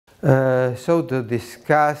So to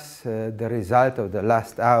discuss the result of the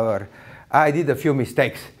last hour, I did a few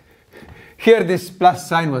mistakes. Here this plus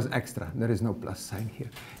sign was extra. There is no plus sign here.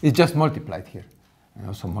 It's just multiplied here. I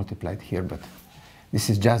also multiplied here, but this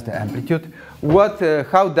is just the amplitude.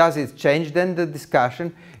 How does it change then the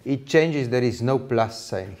discussion? It changes, there is no plus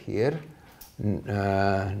sign here,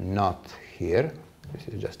 not here. This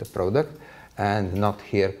is just a product, and not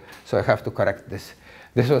here. So I have to correct this.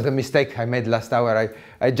 This was the mistake I made last hour.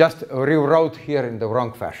 I just rewrote here in the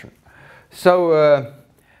wrong fashion. So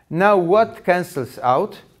now what cancels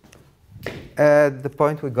out at the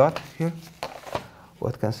point we got here?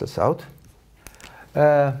 What cancels out?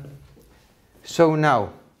 So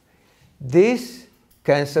now this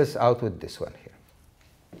cancels out with this one here.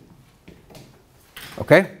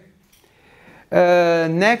 Okay?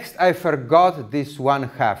 Next, I forgot this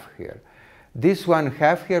 1/2 here. This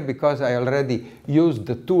 1/2 here, because I already used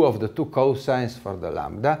the 2 of the 2 cosines for the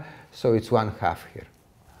lambda, so it's 1/2 here.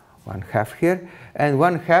 1/2 here, and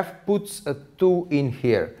 1/2 puts a 2 in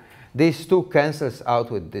here. This 2 cancels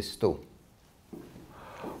out with this 2.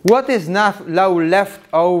 What is now left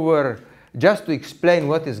over, just to explain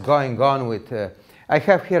what is going on with, I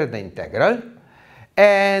have here the integral,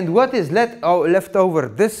 and what is left over,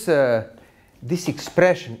 this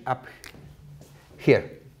expression up here.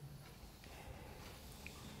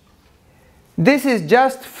 This is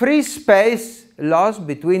just free space loss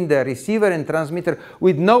between the receiver and transmitter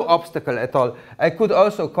with no obstacle at all. I could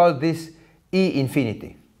also call this E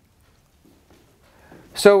infinity.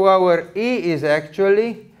 So our E is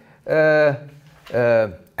actually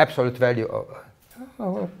absolute value.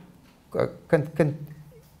 Can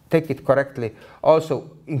take it correctly,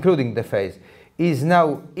 also including the phase, is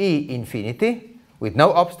now E infinity with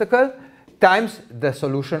no obstacle times the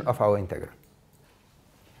solution of our integral.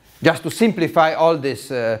 Just to simplify all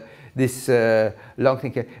this, long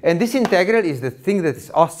thing here. And this integral is the thing that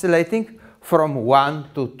is oscillating from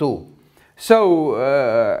 1 to 2. So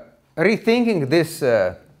rethinking this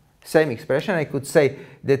same expression, I could say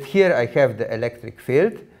that here I have the electric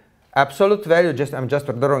field, absolute value, I'm just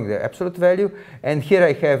drawing the absolute value, and here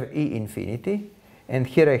I have E infinity, and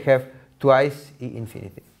here I have twice E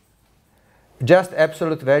infinity. Just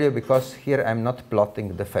absolute value, because here I'm not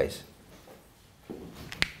plotting the phase.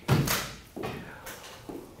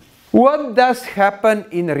 What does happen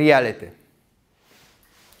in reality?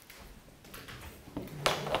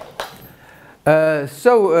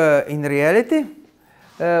 In reality,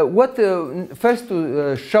 first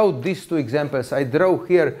to show these two examples, I draw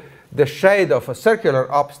here the shade of a circular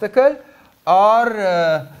obstacle or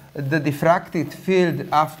the diffracted field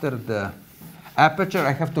after the aperture.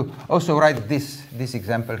 I have to also write this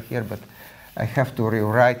example here, but I have to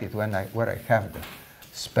rewrite it where I have the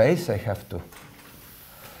space. I have to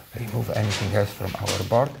remove anything else from our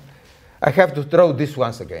board. I have to draw this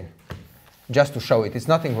once again, just to show it. It's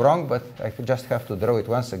nothing wrong, but I just have to draw it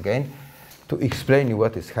once again to explain you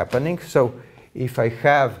what is happening. So if I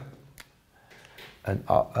have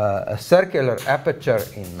a circular aperture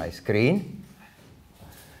in my screen,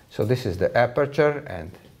 so this is the aperture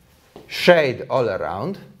and shade all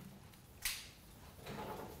around.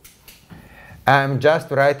 I'm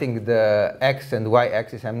just writing the x and y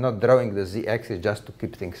axis. I'm not drawing the z axis, just to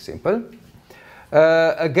keep things simple.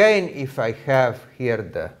 Again, if I have here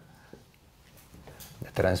the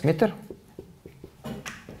transmitter,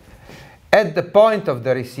 at the point of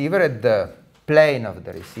the receiver, at the plane of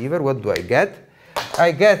the receiver, what do I get?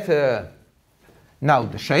 I get now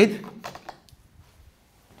the shade.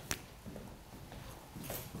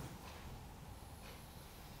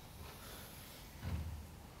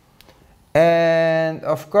 And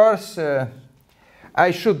of course,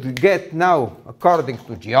 I should get now, according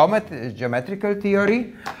to geometrical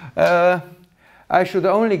theory, I should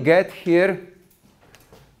only get here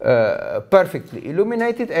a perfectly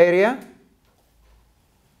illuminated area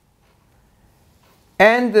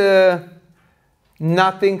and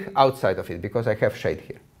nothing outside of it, because I have shade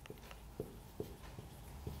here.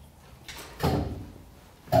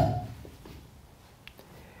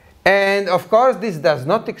 And of course, this does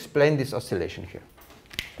not explain this oscillation here.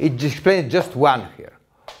 It explains just one here.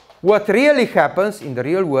 What really happens in the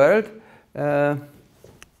real world, oh,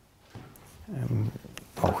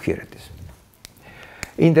 here it is.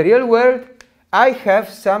 In the real world, I have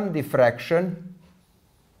some diffraction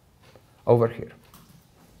over here.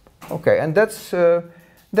 Okay, and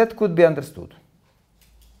that could be understood.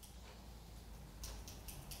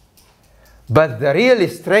 But the really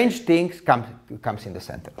strange thing comes in the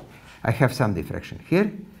center. I have some diffraction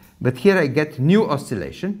here, but here I get new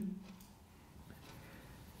oscillation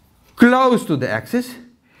close to the axis,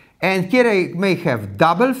 And here I may have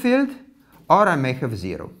double field, or I may have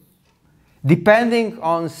zero, depending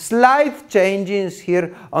on slight changes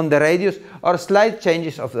here on the radius or slight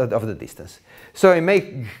changes of the distance. So I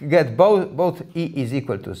may get both E is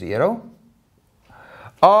equal to 0,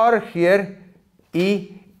 or here E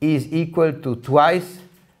is equal to twice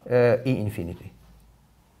E infinity.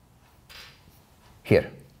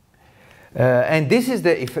 Here. And this is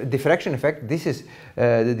the diffraction effect. This is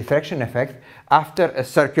the diffraction effect after a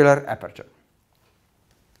circular aperture.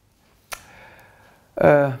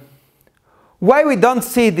 Why we don't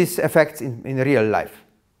see these effects in real life?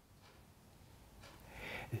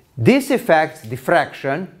 These effects,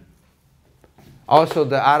 diffraction, also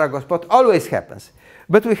the Arago spot, always happens.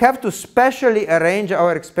 But we have to specially arrange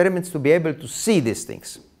our experiments to be able to see these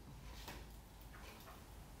things.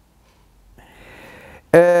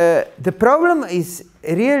 The problem is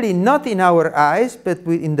really not in our eyes, but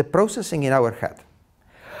in the processing in our head.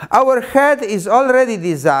 Our head is already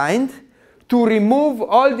designed to remove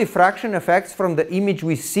all diffraction effects from the image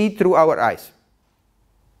we see through our eyes.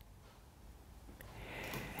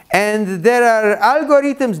 And there are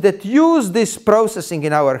algorithms that use this processing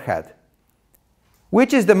in our head.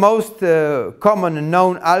 Which is the most common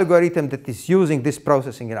known algorithm that is using this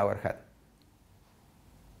processing in our head?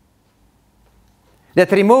 That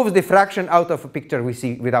removes diffraction out of a picture we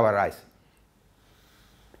see with our eyes.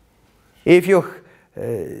 If you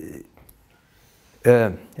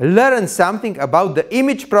learn something about the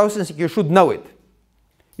image processing, you should know it.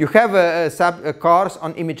 You have a course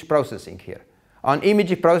on image processing here, on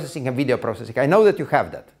image processing and video processing. I know that you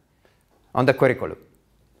have that on the curriculum.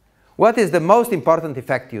 What is the most important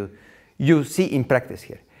effect you see in practice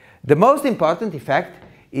here? The most important effect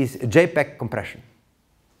is JPEG compression.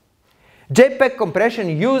 JPEG compression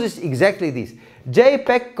uses exactly this.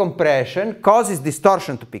 JPEG compression causes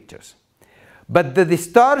distortion to pictures. But the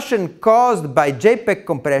distortion caused by JPEG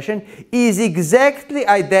compression is exactly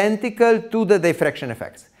identical to the diffraction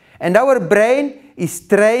effects. And our brain is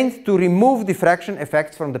trained to remove diffraction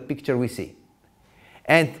effects from the picture we see.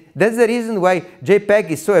 And that's the reason why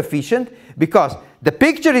JPEG is so efficient, because the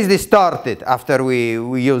picture is distorted after we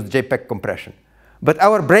use JPEG compression. But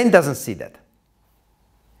our brain doesn't see that.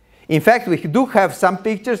 In fact, we do have some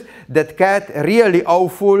pictures that get really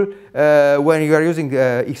awful when you are using,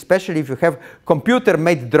 especially if you have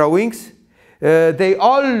computer-made drawings. They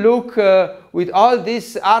all look with all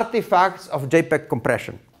these artifacts of JPEG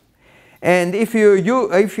compression. And if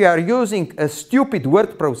you are using a stupid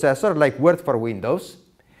word processor like Word for Windows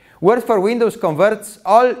converts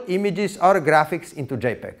all images or graphics into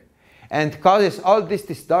JPEG and causes all these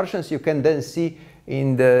distortions you can then see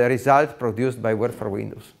in the result produced by Word for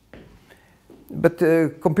Windows. But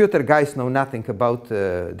computer guys know nothing about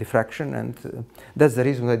diffraction, and that's the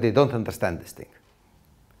reason why they don't understand this thing.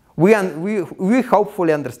 We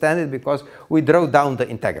hopefully understand it because we draw down the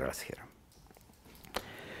integrals here.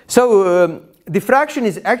 So diffraction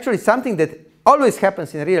is actually something that always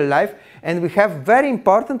happens in real life, and we have very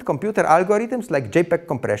important computer algorithms like JPEG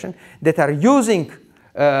compression that are using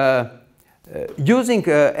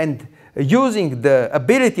the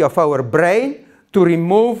ability of our brain to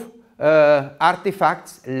remove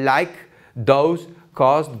artifacts like those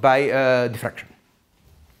caused by diffraction.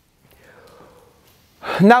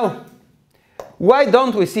 Now, why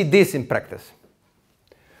don't we see this in practice?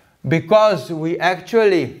 Because we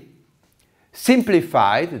actually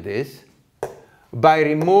simplified this by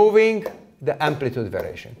removing the amplitude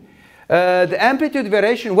variation. The amplitude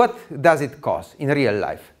variation, what does it cause in real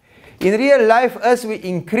life? In real life, as we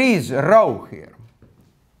increase rho here,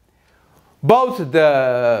 both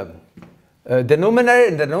the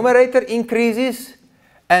numerator increases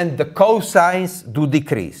and the cosines do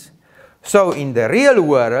decrease. So in the real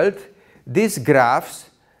world, this graph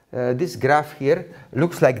here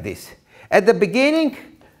looks like this. At the beginning,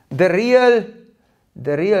 the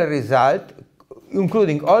real result,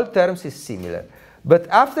 including all terms, is similar. But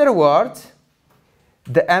afterwards,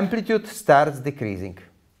 the amplitude starts decreasing.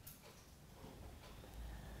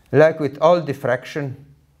 Like with all diffraction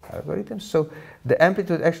algorithms. So the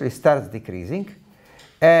amplitude actually starts decreasing.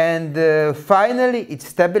 And finally, it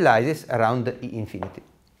stabilizes around the E infinity.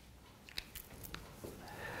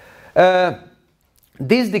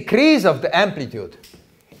 This decrease of the amplitude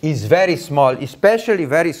is very small, especially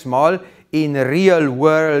very small in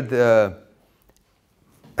real-world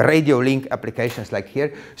radio link applications like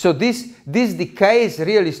here. So this decays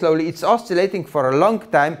really slowly. It's oscillating for a long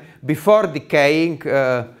time before decaying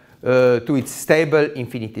to its stable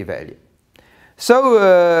infinity value.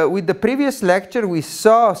 So with the previous lecture, we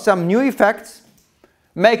saw some new effects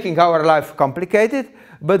making our life complicated.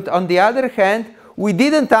 But on the other hand, we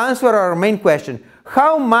didn't answer our main question.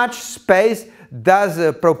 How much space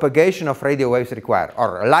does propagation of radio waves require,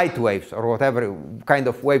 or light waves, or whatever kind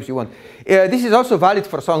of waves you want? This is also valid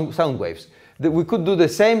for sound waves. We could do the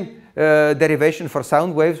same derivation for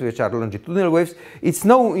sound waves, which are longitudinal waves. It's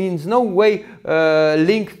in no way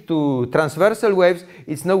linked to transversal waves.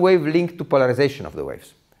 It's no way linked to polarization of the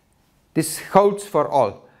waves. This holds for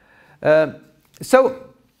all.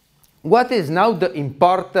 So what is now the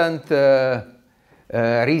important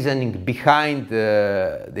reasoning behind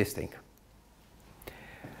this thing?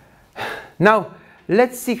 Now,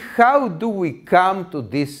 let's see how do we come to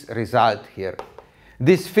this result here.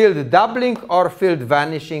 This field doubling or field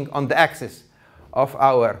vanishing on the axis of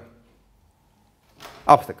our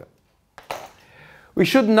obstacle. We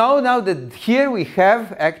should know now that here we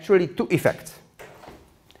have actually two effects.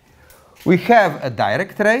 We have a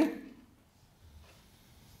direct ray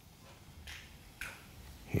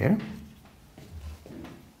here.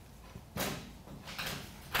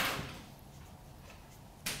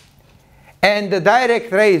 And the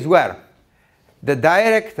direct ray is where? The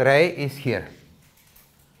direct ray is here.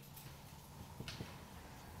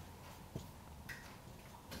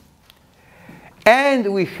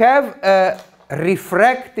 And we have a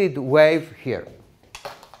refracted wave here.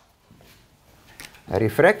 A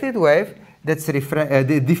refracted wave, that's the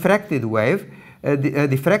diffracted wave, a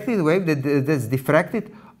diffracted wave that's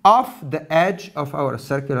diffracted off the edge of our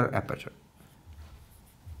circular aperture.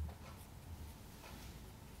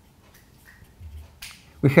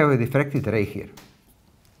 We have a diffracted ray here.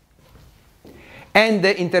 And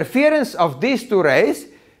the interference of these two rays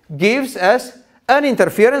gives us an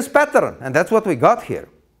interference pattern, and that's what we got here.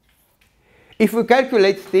 If we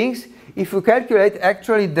calculate things, if we calculate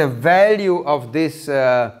actually the value of this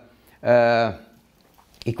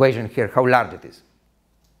equation here, how large it is.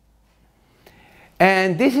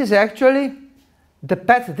 And this is actually the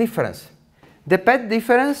path difference. The path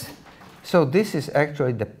difference, so this is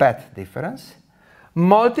actually the path difference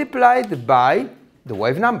multiplied by the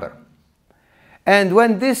wave number. And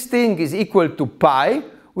when this thing is equal to pi,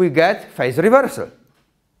 we get phase reversal.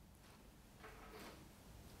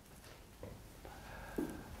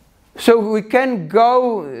 So we can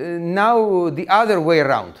go now the other way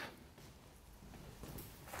around.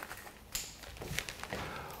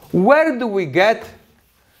 Where do we get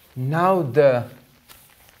now the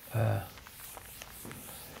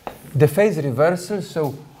phase reversal?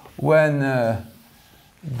 So when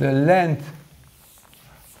the length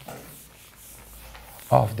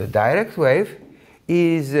of the direct wave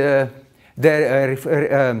is the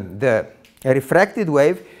refracted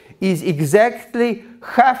wave is exactly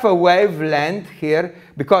half a wavelength here,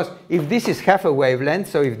 because if this is half a wavelength,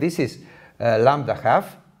 so if this is lambda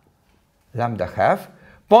half,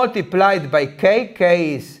 multiplied by k,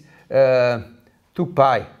 k is 2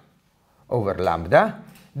 pi over lambda,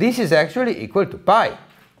 this is actually equal to pi.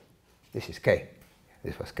 This is k.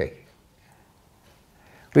 This was k.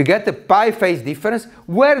 We get the pi phase difference.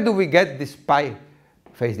 Where do we get this pi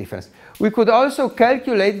phase difference? We could also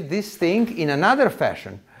calculate this thing in another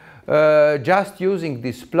fashion, just using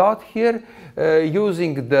this plot here,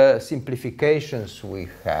 using the simplifications we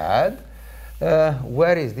had.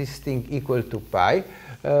 Where is this thing equal to pi?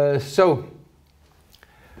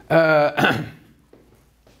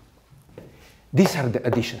 These are the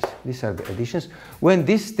additions. These are the additions. When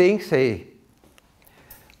these things say,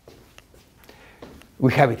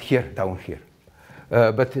 we have it here, down here.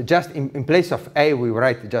 But just in place of A, we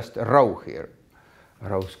write just rho here,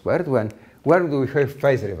 rho squared. Where do we have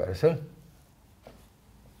phase reversal?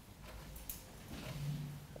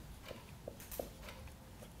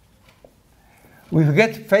 We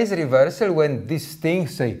get phase reversal when this thing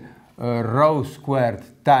say rho squared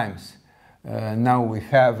times. Now we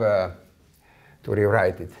have to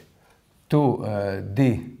rewrite it 2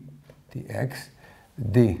 dx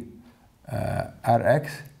d Rx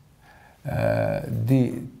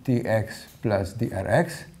dtx plus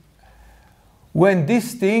drx, when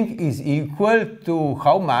this thing is equal to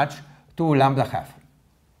how much? To lambda half.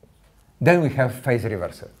 Then we have phase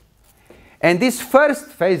reversal. And this first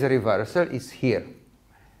phase reversal is here.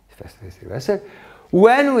 First phase reversal.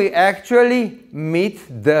 When we actually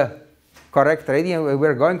meet the correct radius,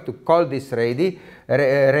 we're going to call this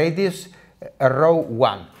radius rho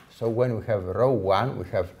 1. So when we have rho 1, we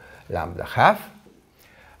have lambda half,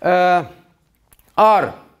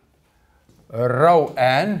 or rho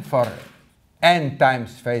n for n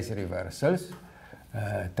times phase reversals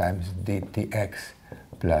times dtx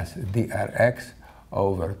plus drx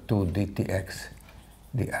over 2 dtx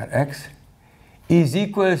drx is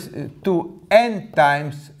equals to n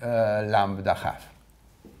times lambda half.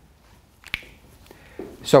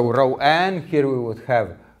 So rho n, here we would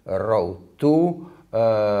have rho 2,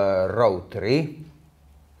 rho 3,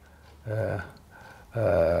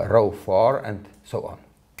 rho 4, and so on.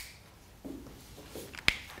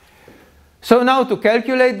 So now to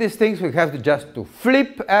calculate these things, we have to just to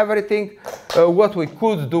flip everything. What we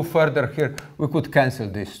could do further here, we could cancel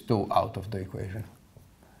this 2 out of the equation.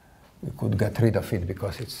 We could get rid of it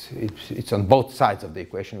because it's on both sides of the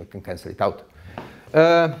equation. We can cancel it out.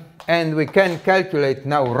 And we can calculate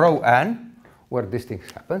now rho n, where these things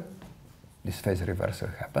happen. This phase reversal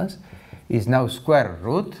happens, is now square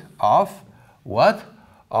root of what?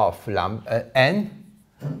 Of n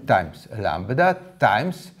times lambda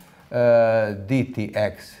times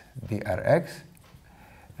dtx drx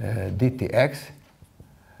dtx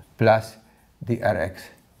plus drx.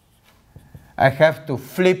 I have to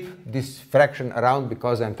flip this fraction around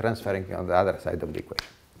because I'm transferring it on the other side of the equation.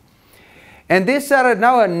 And these are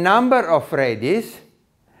now a number of radii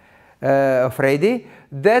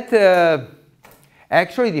that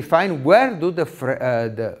actually define where do the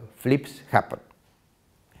flips happen.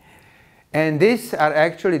 And these are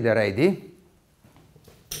actually the radii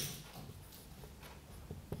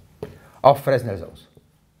of Fresnel zones.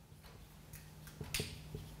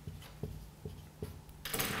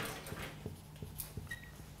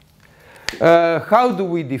 How do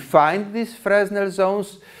we define these Fresnel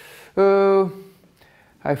zones?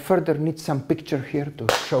 I further need some picture here to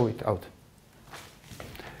show it out.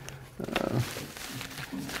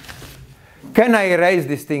 Can I erase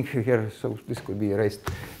this thing here? So this could be erased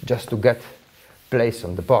just to get place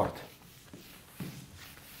on the board.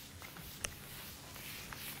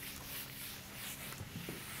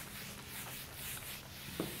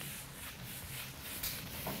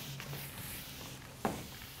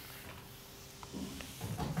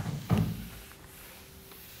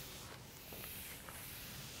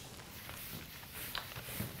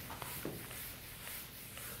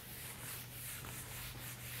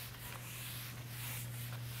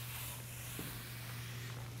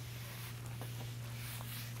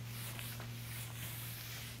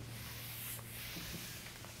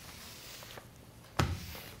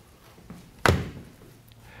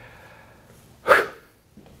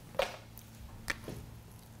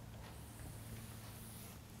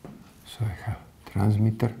 So I have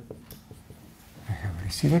transmitter, I have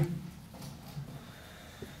receiver,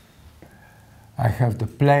 I have the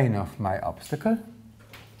plane of my obstacle,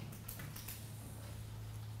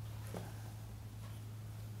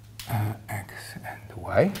 x and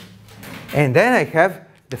y, and then I have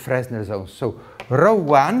the Fresnel zones. So rho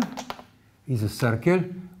 1 is a circle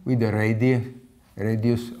with the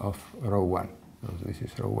radius of rho 1. So this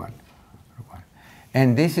is rho 1,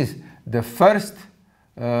 and this is the first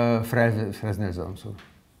Fresnel zone. So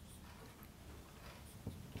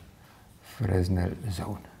Fresnel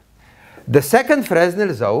zone. The second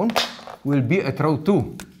Fresnel zone will be at rho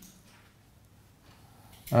 2,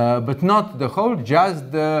 but not the whole,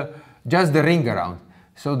 just the ring around.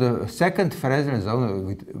 So the second Fresnel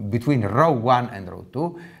zone between rho 1 and rho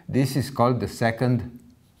 2, this is called the second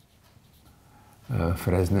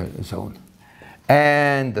Fresnel zone.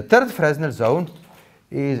 And the third Fresnel zone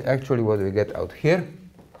is actually what we get out here.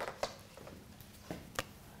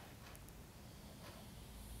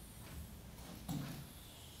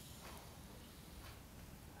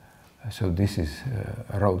 So this is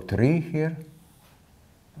rho 3 here,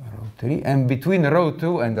 rho 3. And between rho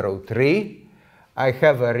 2 and rho 3, I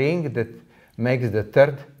have a ring that makes the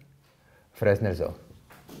third Fresnel zone.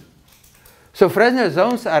 So Fresnel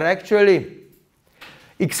zones are actually,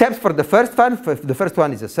 except for the first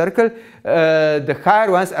one is a circle, the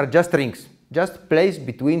higher ones are just rings, just placed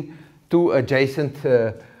between two adjacent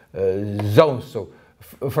zones. So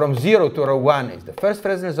from 0 to rho 1 is the first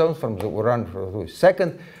Fresnel zone, from 1 to rho 2 is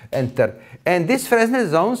second and third. And these Fresnel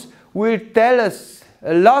zones will tell us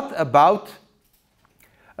a lot about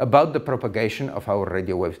the propagation of our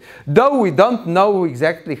radio waves. Though we don't know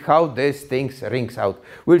exactly how these things rings out.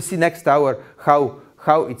 We'll see next hour how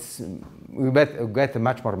we get a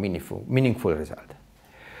much more meaningful result.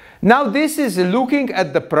 Now this is looking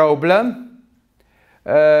at the problem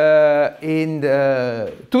in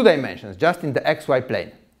the 2 dimensions, just in the xy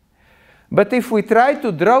plane. But if we try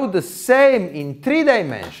to draw the same in 3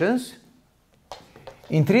 dimensions,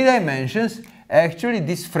 actually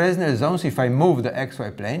these Fresnel zones, if I move the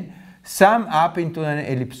xy plane, sum up into an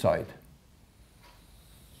ellipsoid.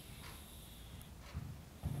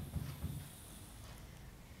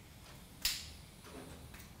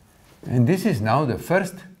 And this is now the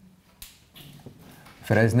first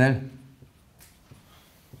Fresnel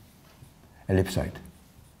ellipsoid.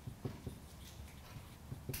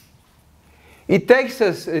 It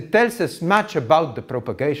tells us much about the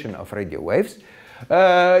propagation of radio waves.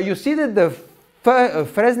 You see that the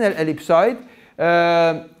Fresnel ellipsoid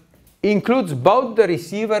includes both the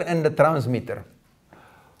receiver and the transmitter.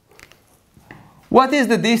 What is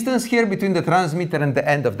the distance here between the transmitter and the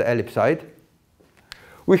end of the ellipsoid?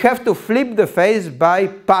 We have to flip the phase by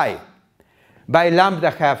pi, by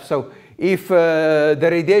lambda half. So if the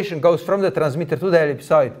radiation goes from the transmitter to the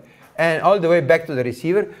ellipsoid and all the way back to the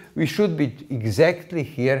receiver, we should be exactly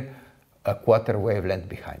here a quarter wavelength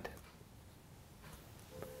behind.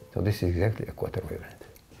 So this is exactly a quarter wavelength.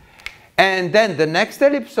 And then the next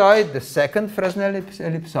ellipsoid, the second Fresnel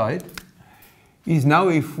ellipsoid, is now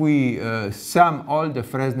if we sum all the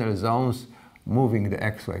Fresnel zones moving the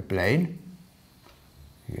xy plane,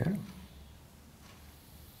 here,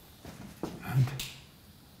 and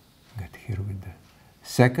get here with the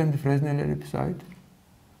second Fresnel ellipsoid.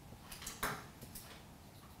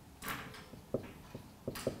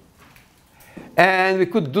 And we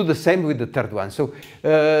could do the same with the third one. So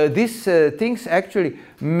these things actually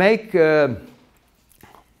make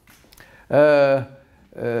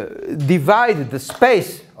divide the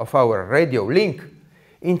space of our radio link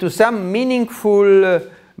into some meaningful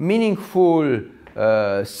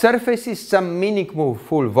surfaces, some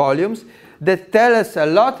meaningful volumes that tell us a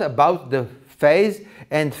lot about the phase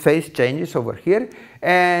and phase changes over here.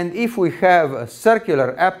 And if we have a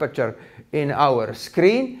circular aperture in our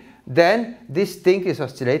screen, then this thing is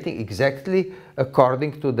oscillating exactly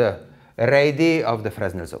according to the radii of the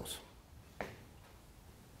Fresnel zones.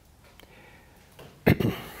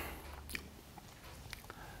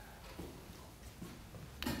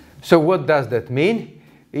 So what does that mean?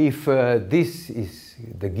 If this is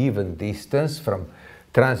the given distance from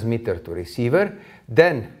transmitter to receiver,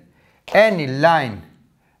 then any line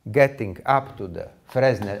getting up to the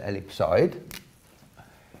Fresnel ellipsoid,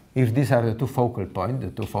 if these are the two focal points,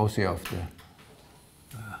 the two foci of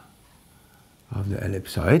the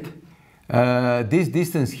ellipsoid, this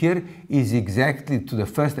distance here is exactly to the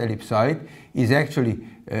first ellipsoid, is actually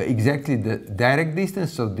exactly the direct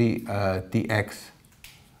distance, so the dx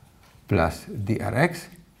plus drx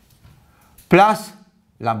plus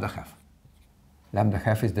lambda half. Lambda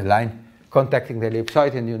half is the line contacting the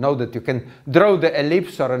ellipsoid, and you know that you can draw the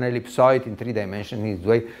ellipse or an ellipsoid in 3 dimensions in this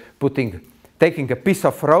way, taking a piece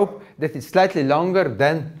of rope that is slightly longer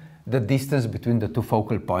than the distance between the two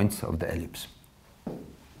focal points of the ellipse.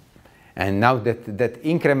 And now that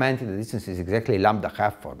increment in the distance is exactly lambda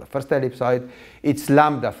half for the first ellipsoid. It's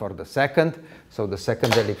lambda for the second. So the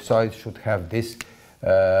second ellipsoid should have this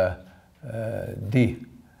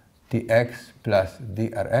dx plus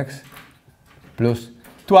drx plus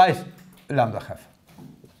twice lambda half.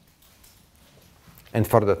 And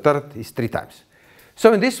for the third is 3 times.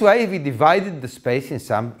 So in this way, we divided the space in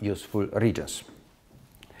some useful regions.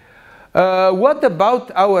 What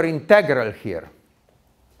about our integral here?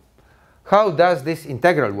 How does this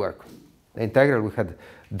integral work? The integral we had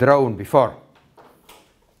drawn before.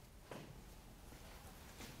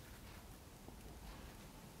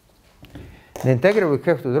 The integral we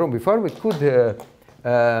have to draw before, we could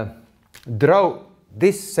draw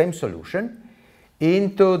this same solution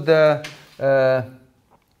into the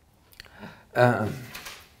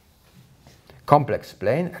complex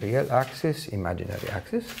plane, real axis, imaginary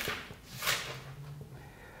axis.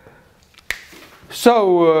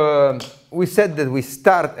 So we said that we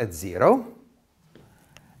start at 0,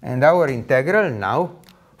 and our integral now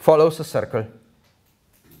follows a circle.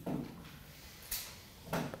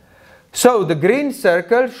 So the green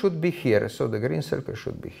circle should be here. So the green circle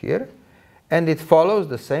should be here, and it follows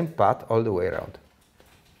the same path all the way around.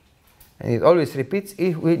 And it always repeats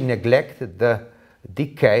if we neglect the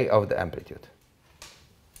decay of the amplitude.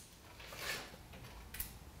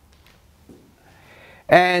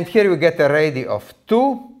 And here we get a radii of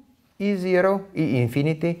 2, E0, E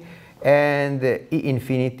infinity, and E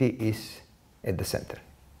infinity is at the center.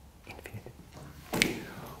 Infinity.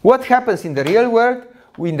 What happens in the real world?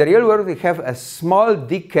 In the real world, we have a small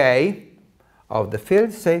decay of the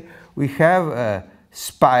field. Say we have a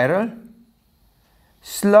spiral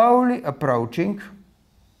slowly approaching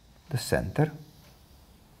the center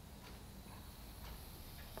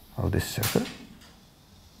of this circle.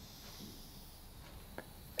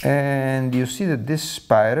 And you see that this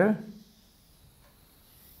spiral,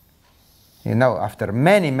 after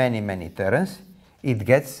many turns, it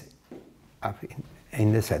gets up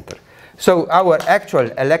in the center. So our actual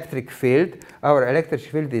electric field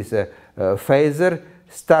is a phasor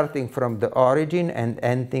starting from the origin and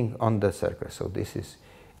ending on the circle. So this is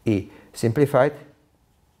E simplified,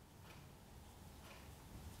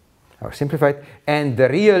 and the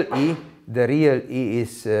real E the real E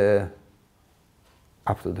is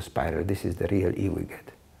up to the spiral. This is the real E we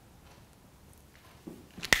get.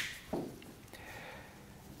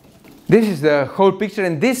 This is the whole picture,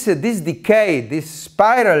 and this decay, this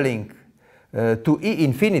spiraling to E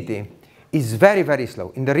infinity is very, very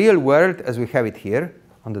slow. In the real world, as we have it here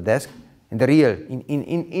on the desk, in the real,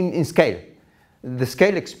 in scale, the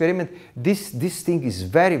scale experiment, this thing is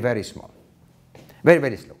very, very small, very,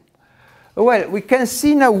 very slow. Well, we can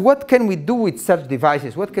see now what can we do with such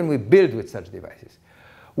devices, what can we build with such devices.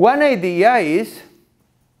 One idea is,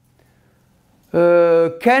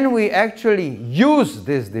 can we actually use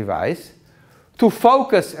this device to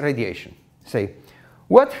focus radiation? Say,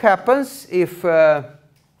 what happens if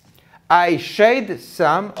I shade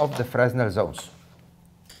some of the Fresnel zones?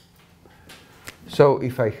 So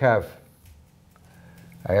if I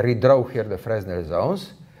redraw here the Fresnel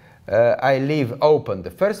zones, I leave open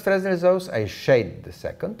the first Fresnel zones, I shade the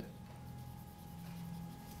second.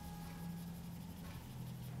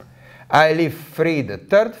 I leave free the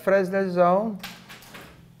third Fresnel zone,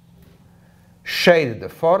 shade the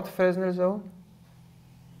fourth Fresnel zone,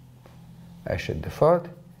 I shade the fourth,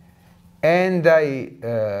 and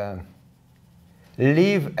I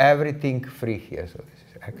leave everything free here. So this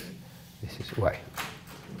is X, this is Y.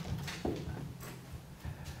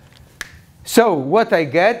 So what I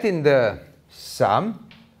get in the sum,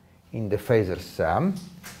 in the phasor sum,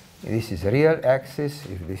 this is real axis,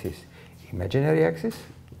 if this is imaginary axis,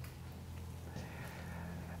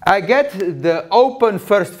 I get the open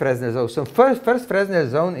first Fresnel zone. So first Fresnel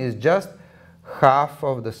zone is just half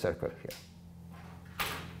of the circle here.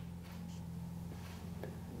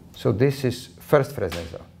 So this is first Fresnel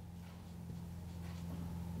zone.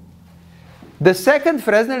 The second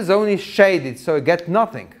Fresnel zone is shaded, so I get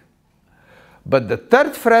nothing. But the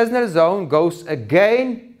third Fresnel zone goes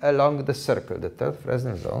again along the circle. The third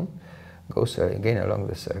Fresnel zone goes again along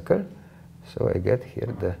the circle. So I get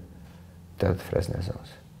here the third Fresnel zones.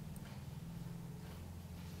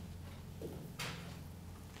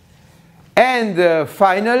 And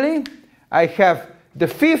finally, I have the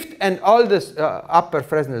fifth and all the upper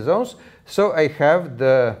Fresnel zones. So I have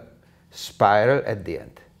the spiral at the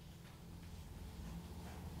end.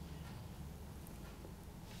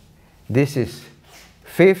 This is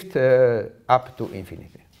fifth up to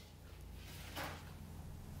infinity.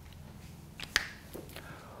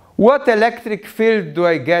 What electric field do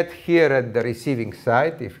I get here at the receiving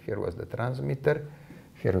side? If here was the transmitter,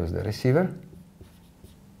 here was the receiver.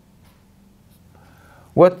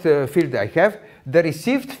 What field I have? The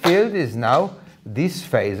received field is now this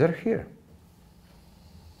phasor here.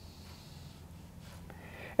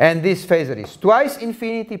 And this phasor is twice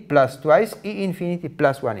infinity plus twice E infinity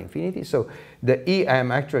plus 1 infinity. So the E I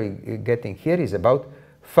am actually getting here is about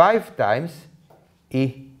 5 times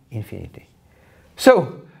E infinity.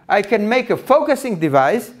 So I can make a focusing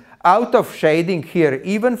device out of shading here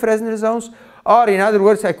even Fresnel zones, or in other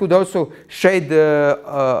words, I could also shade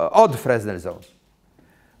odd Fresnel zones.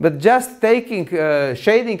 But just taking,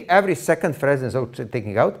 shading every second Fresnel zone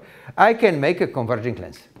taking out, I can make a converging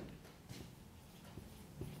lens.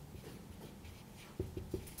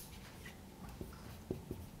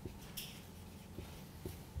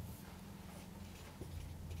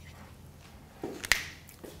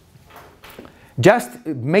 Just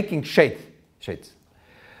making shades.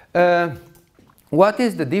 What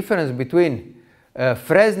is the difference between a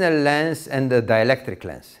Fresnel lens and a dielectric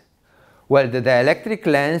lens? Well, the dielectric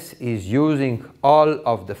lens is using all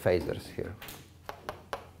of the phasors here.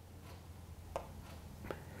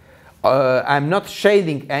 I'm not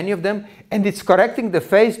shading any of them, and it's correcting the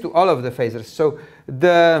phase to all of the phasors. So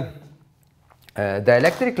the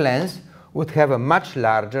dielectric lens would have a much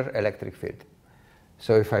larger electric field.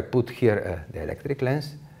 So if I put here the electric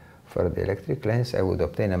lens, for the electric lens I would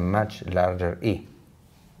obtain a much larger E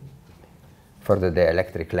for the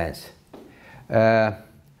dielectric lens.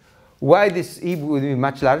 Why this E would be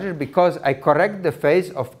much larger? Because I correct the phase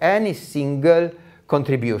of any single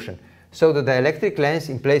contribution. So the dielectric lens,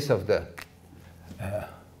 in place of the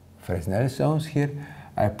Fresnel zones here,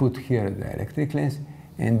 I put here the electric lens,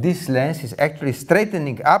 and this lens is actually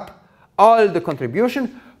straightening up all the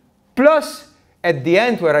contribution, plus at the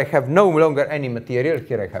end, where I have no longer any material,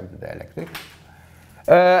 here I have the dielectric,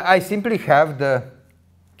 I simply have the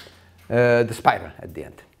spiral at the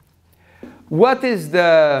end. What is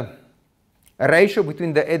the ratio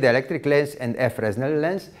between the E dielectric lens and a Fresnel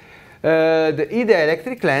lens? The E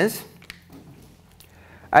dielectric lens,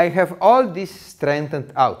 I have all this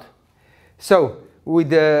strengthened out. So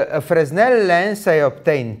with a Fresnel lens, I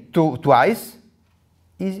obtain twice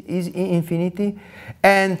is infinity,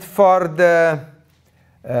 and for the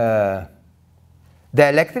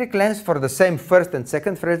dielectric lens for the same first and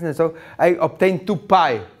second Fresnel, so I obtain 2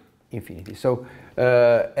 pi infinity. So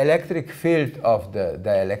electric field of the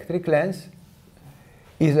dielectric lens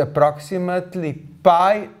is approximately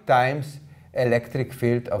pi times electric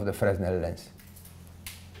field of the Fresnel lens.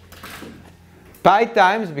 Pi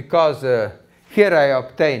times because here I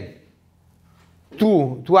obtain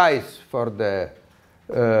twice for the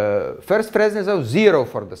first Fresnel, so 0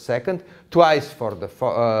 for the second, twice for the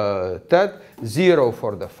third, 0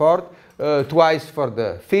 for the fourth, twice for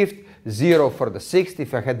the fifth, 0 for the sixth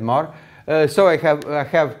if I had more. So I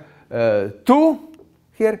have 2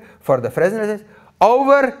 here for the Fresnel lens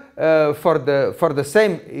over for the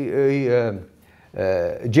same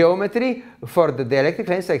geometry for the dielectric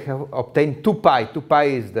lens I have obtained 2 pi. 2 pi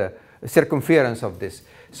is the circumference of this.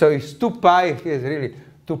 So it's 2 pi, here is really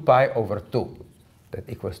 2 pi over 2. That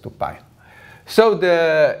equals 2 pi. So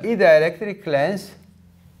the E dielectric lens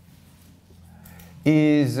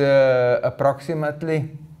is approximately,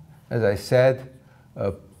 as I said,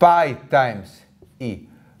 pi times E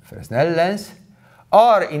Fresnel lens,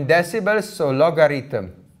 or in decibels, so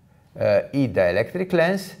logarithm E dielectric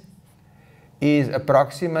lens is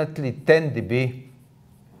approximately 10 dB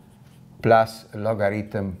plus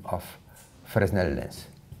logarithm of Fresnel lens.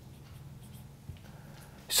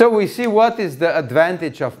 So we see what is the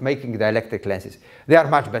advantage of making dielectric lenses. They are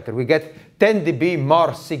much better. We get 10 dB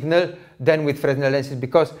more signal than with Fresnel lenses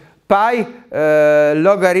because pi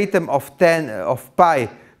logarithm of 10 of pi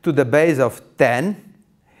to the base of 10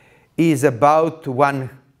 is about 1/2,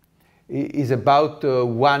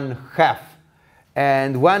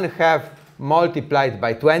 and 1/2 multiplied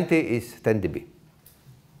by 20 is 10 dB.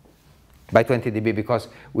 By 20 dB, because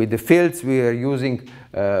with the fields we are using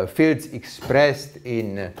fields expressed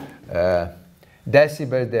in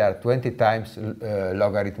decibels. They are 20 times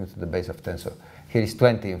logarithm to the base of 10. So here is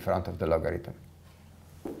 20 in front of the logarithm.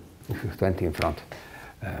 20 in front,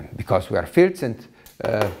 because we are fields, and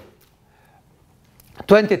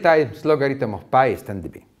 20 times logarithm of pi is 10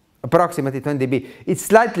 dB. Approximately 20 dB. It's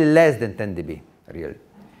slightly less than 10 dB, really,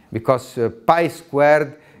 because pi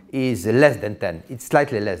squared is less than 10. It's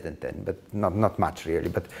slightly less than 10, but not much really.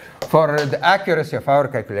 But for the accuracy of our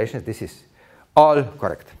calculations, this is all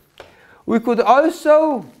correct. We could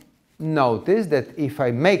also notice that if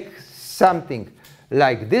I make something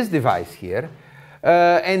like this device here,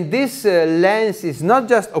 and this lens is not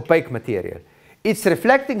just opaque material, it's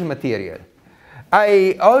reflecting material.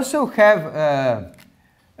 I also have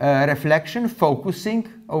reflection focusing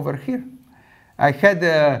over here. I had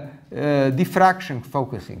diffraction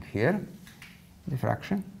focusing here,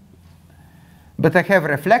 diffraction. But I have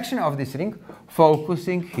reflection of this ring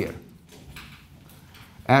focusing here,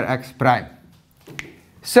 Rx prime.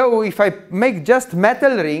 So if I make just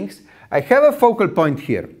metal rings, I have a focal point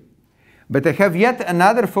here. But I have yet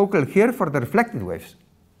another focal here for the reflected waves.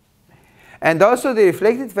 And also the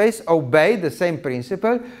reflected waves obey the same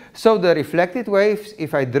principle. So the reflected waves,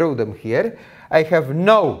 if I draw them here, I have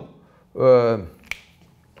no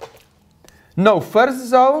first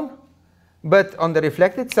zone, but on the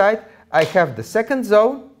reflected side, I have the second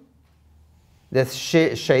zone that's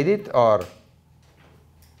shaded,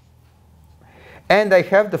 and I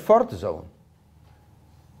have the fourth zone.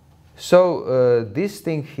 So this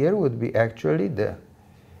thing here would be actually the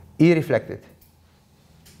E reflected.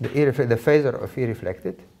 The phasor of E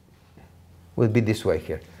reflected would be this way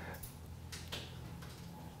here.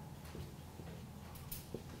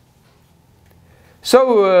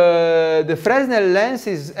 So the Fresnel lens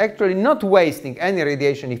is actually not wasting any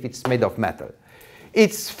radiation if it's made of metal.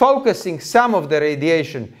 It's focusing some of the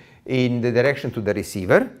radiation in the direction to the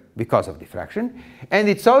receiver because of diffraction, and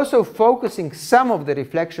it's also focusing some of the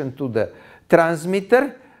reflection to the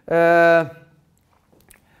transmitter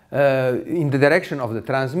in the direction of the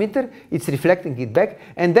transmitter. It's reflecting it back,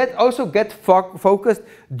 and that also gets focused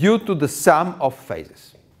due to the sum of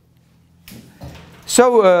phases.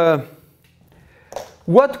 So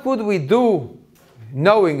what could we do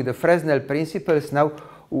knowing the Fresnel principles now?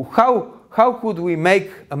 How could we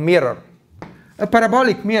make a mirror? A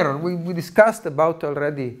parabolic mirror. We discussed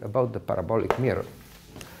already about the parabolic mirror.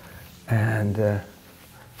 And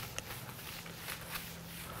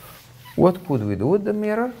what could we do with the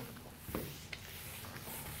mirror?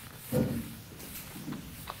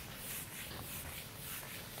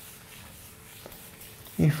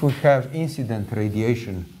 If we have incident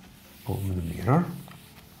radiation over the mirror,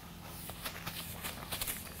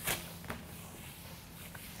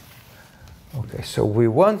 okay, so we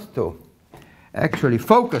want to actually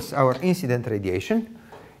focus our incident radiation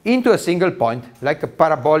into a single point, like a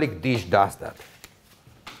parabolic dish does that.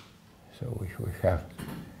 So we have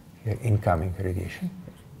here incoming radiation.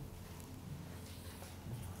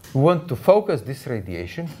 We want to focus this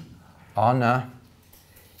radiation on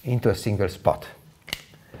into a single spot.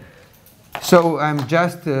 So I'm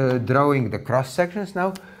just drawing the cross sections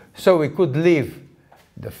now. So we could leave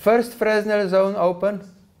the first Fresnel zone open.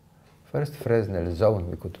 First Fresnel zone,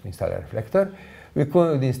 we could install a reflector. We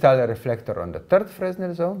could install a reflector on the third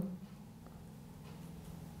Fresnel zone.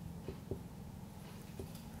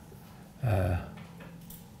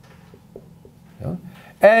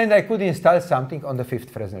 And I could install something on the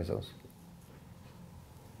fifth Fresnel zone.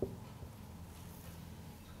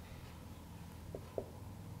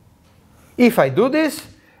 If I do this,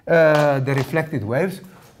 the reflected waves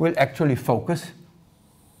will actually focus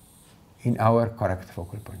in our correct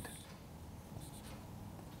focal point.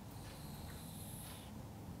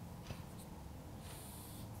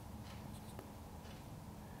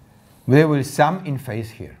 They will sum in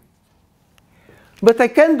phase here. But I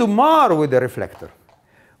can do more with the reflector.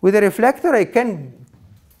 With the reflector, I can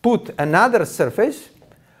put another surface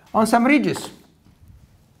on some ridges.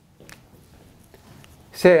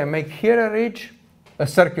 Say I make here a ridge, a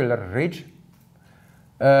circular ridge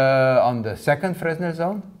on the second Fresnel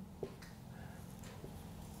zone.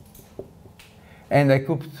 And I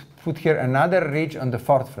could put here another ridge on the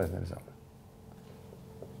fourth Fresnel zone.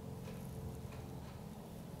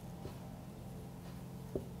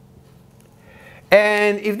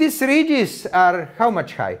 And if these ridges are how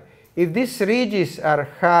much high? If these ridges are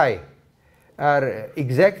high, are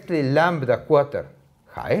exactly lambda quarter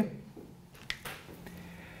high,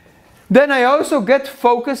 then I also get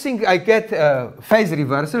focusing, I get phase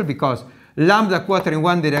reversal because lambda quarter in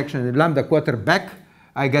one direction and lambda quarter back,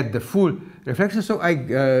 I get the full reflection, so I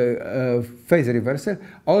phase reversal.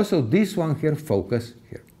 Also this one here focus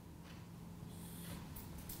here.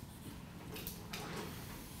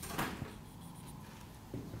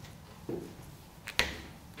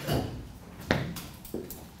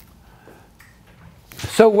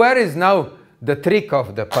 So where is now the trick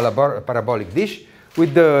of the parabolic dish?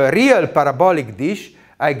 With the real parabolic dish,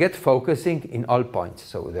 I get focusing in all points.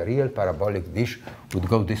 So the real parabolic dish would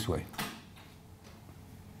go this way.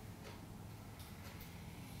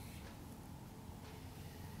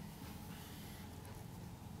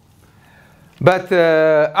 But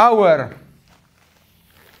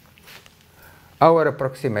our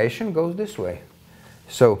approximation goes this way.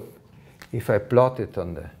 So if I plot it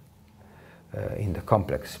on the in the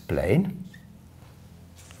complex plane,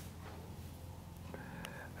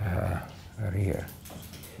 real,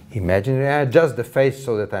 imaginary, just the face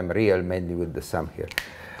so that I'm real mainly with the sum here.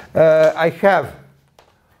 I have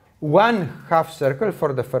one half circle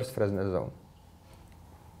for the first Fresnel zone.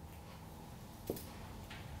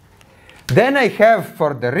 Then I have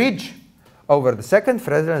for the ridge over the second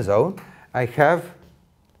Fresnel zone, I have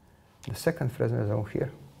the second Fresnel zone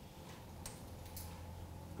here.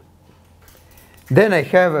 Then I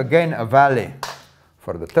have again a valley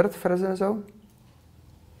for the third Fresnel zone.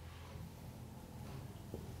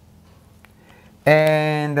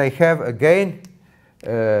 And I have again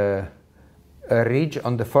a ridge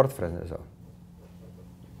on the fourth Fresnel zone.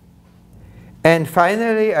 And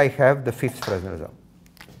finally, I have the fifth Fresnel zone.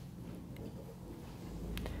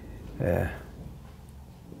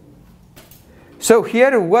 So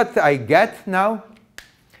here what I get now,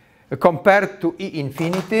 compared to E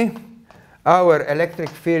infinity, our electric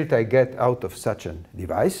field I get out of such a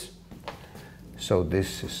device. So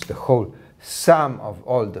this is the whole sum of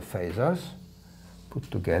all the phasors put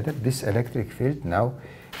together. This electric field now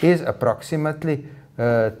is approximately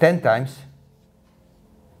 10 times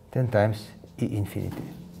E infinity.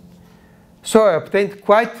 So I obtained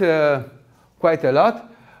quite a lot.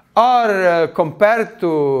 Or compared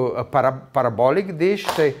to a parabolic dish,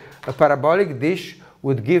 say a parabolic dish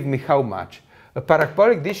would give me how much? A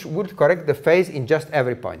parabolic dish would correct the phase in just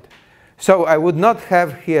every point. So I would not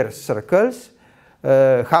have here circles,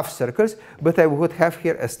 half circles, but I would have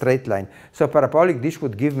here a straight line. So a parabolic dish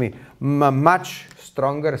would give me a much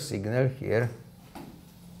stronger signal here,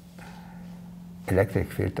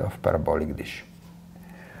 electric field of parabolic dish.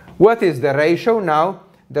 What is the ratio now?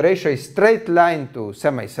 The ratio is straight line to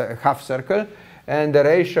half circle, and the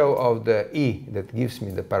ratio of the E that gives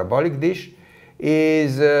me the parabolic dish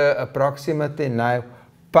is approximately now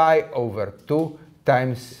pi over 2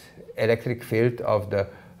 times electric field of the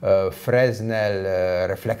Fresnel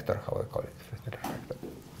reflector, how I call it, Fresnel reflector.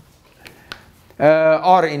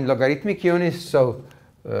 Or in logarithmic units, so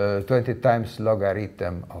 20 times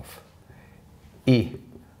logarithm of E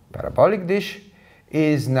parabolic dish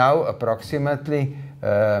is now approximately,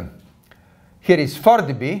 here is 4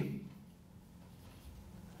 dB,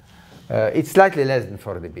 It's slightly less than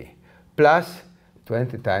 4 dB, plus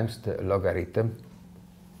 20 times the logarithm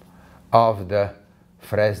of the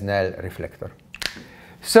Fresnel reflector.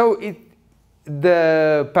 So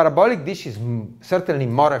the parabolic dish is certainly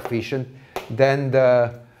more efficient than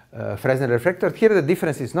the Fresnel reflector. Here the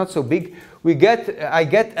difference is not so big. I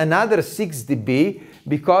get another 6 dB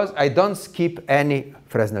because I don't skip any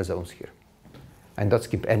Fresnel zones here. I don't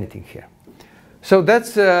skip anything here. So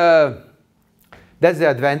that's the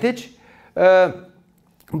advantage.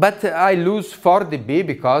 But I lose 4 dB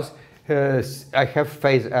because I have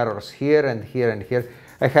phase errors here and here and here.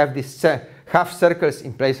 I have these half circles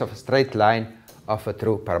in place of a straight line of a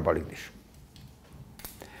true parabolic dish.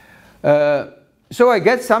 So I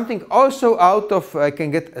get something also out of, I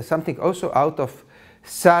can get something also out of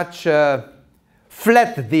such a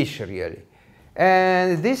flat dish, really.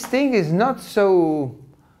 And this thing is not so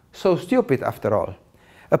stupid after all.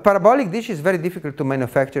 A parabolic dish is very difficult to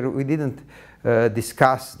manufacture. We didn't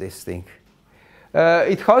discuss this thing.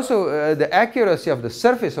 It also, the accuracy of the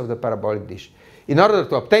surface of the parabolic dish, in order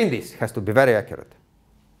to obtain this, has to be very accurate.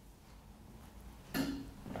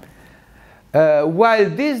 While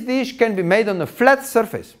this dish can be made on a flat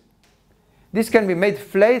surface. This can be made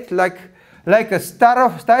flat like a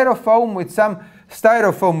styrofoam with some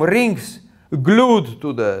styrofoam rings glued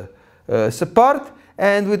to the support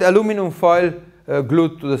and with aluminum foil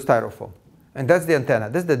glued to the styrofoam. And that's the antenna.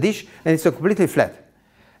 That's the dish, and it's completely flat.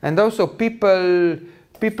 And also people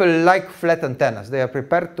like flat antennas. They are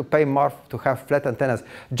prepared to pay more to have flat antennas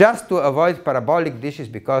just to avoid parabolic dishes,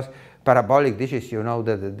 because parabolic dishes, you know,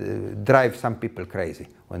 that drive some people crazy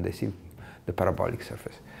when they see the parabolic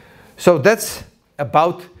surface. So that's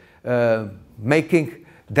about making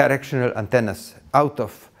directional antennas out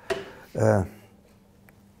of.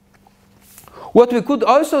 What we could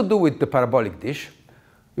also do with the parabolic dish,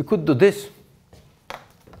 we could do this.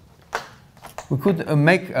 We could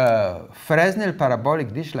make a Fresnel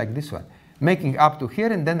parabolic dish like this one, making up to here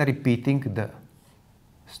and then repeating the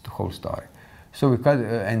whole story. So we could,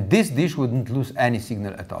 and this dish wouldn't lose any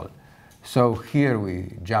signal at all. So here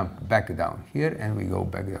we jump back down here and we go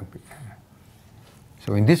back down.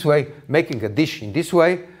 So in this way, making a dish in this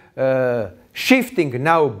way, shifting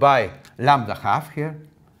now by lambda half here.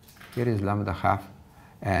 Here is lambda half,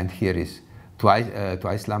 and here is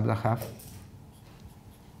twice lambda half.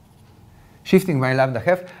 Shifting by lambda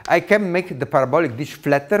half, I can make the parabolic dish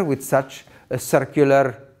flatter with such a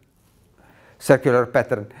circular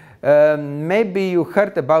pattern. Maybe you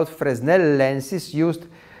heard about Fresnel lenses used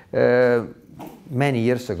many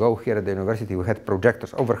years ago here at the university. We had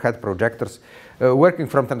projectors, overhead projectors, working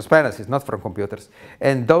from transparencies, not from computers.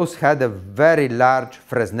 And those had a very large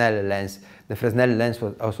Fresnel lens. The Fresnel lens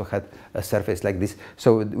also had a surface like this.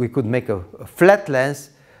 So we could make a flat lens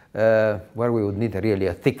where we would need really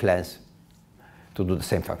a thick lens to do the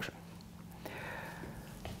same function.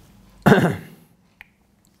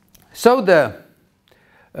 So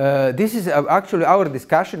this is actually our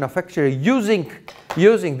discussion of actually using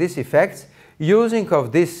these effects, using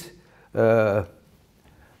of this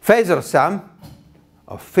phasor sum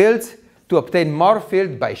of fields to obtain more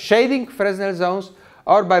field by shading Fresnel zones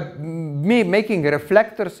or by making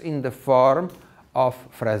reflectors in the form of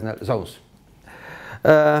Fresnel zones.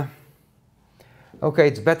 Okay,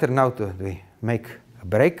 it's better now to make a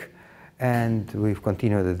break, and we'll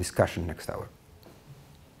continue the discussion next hour.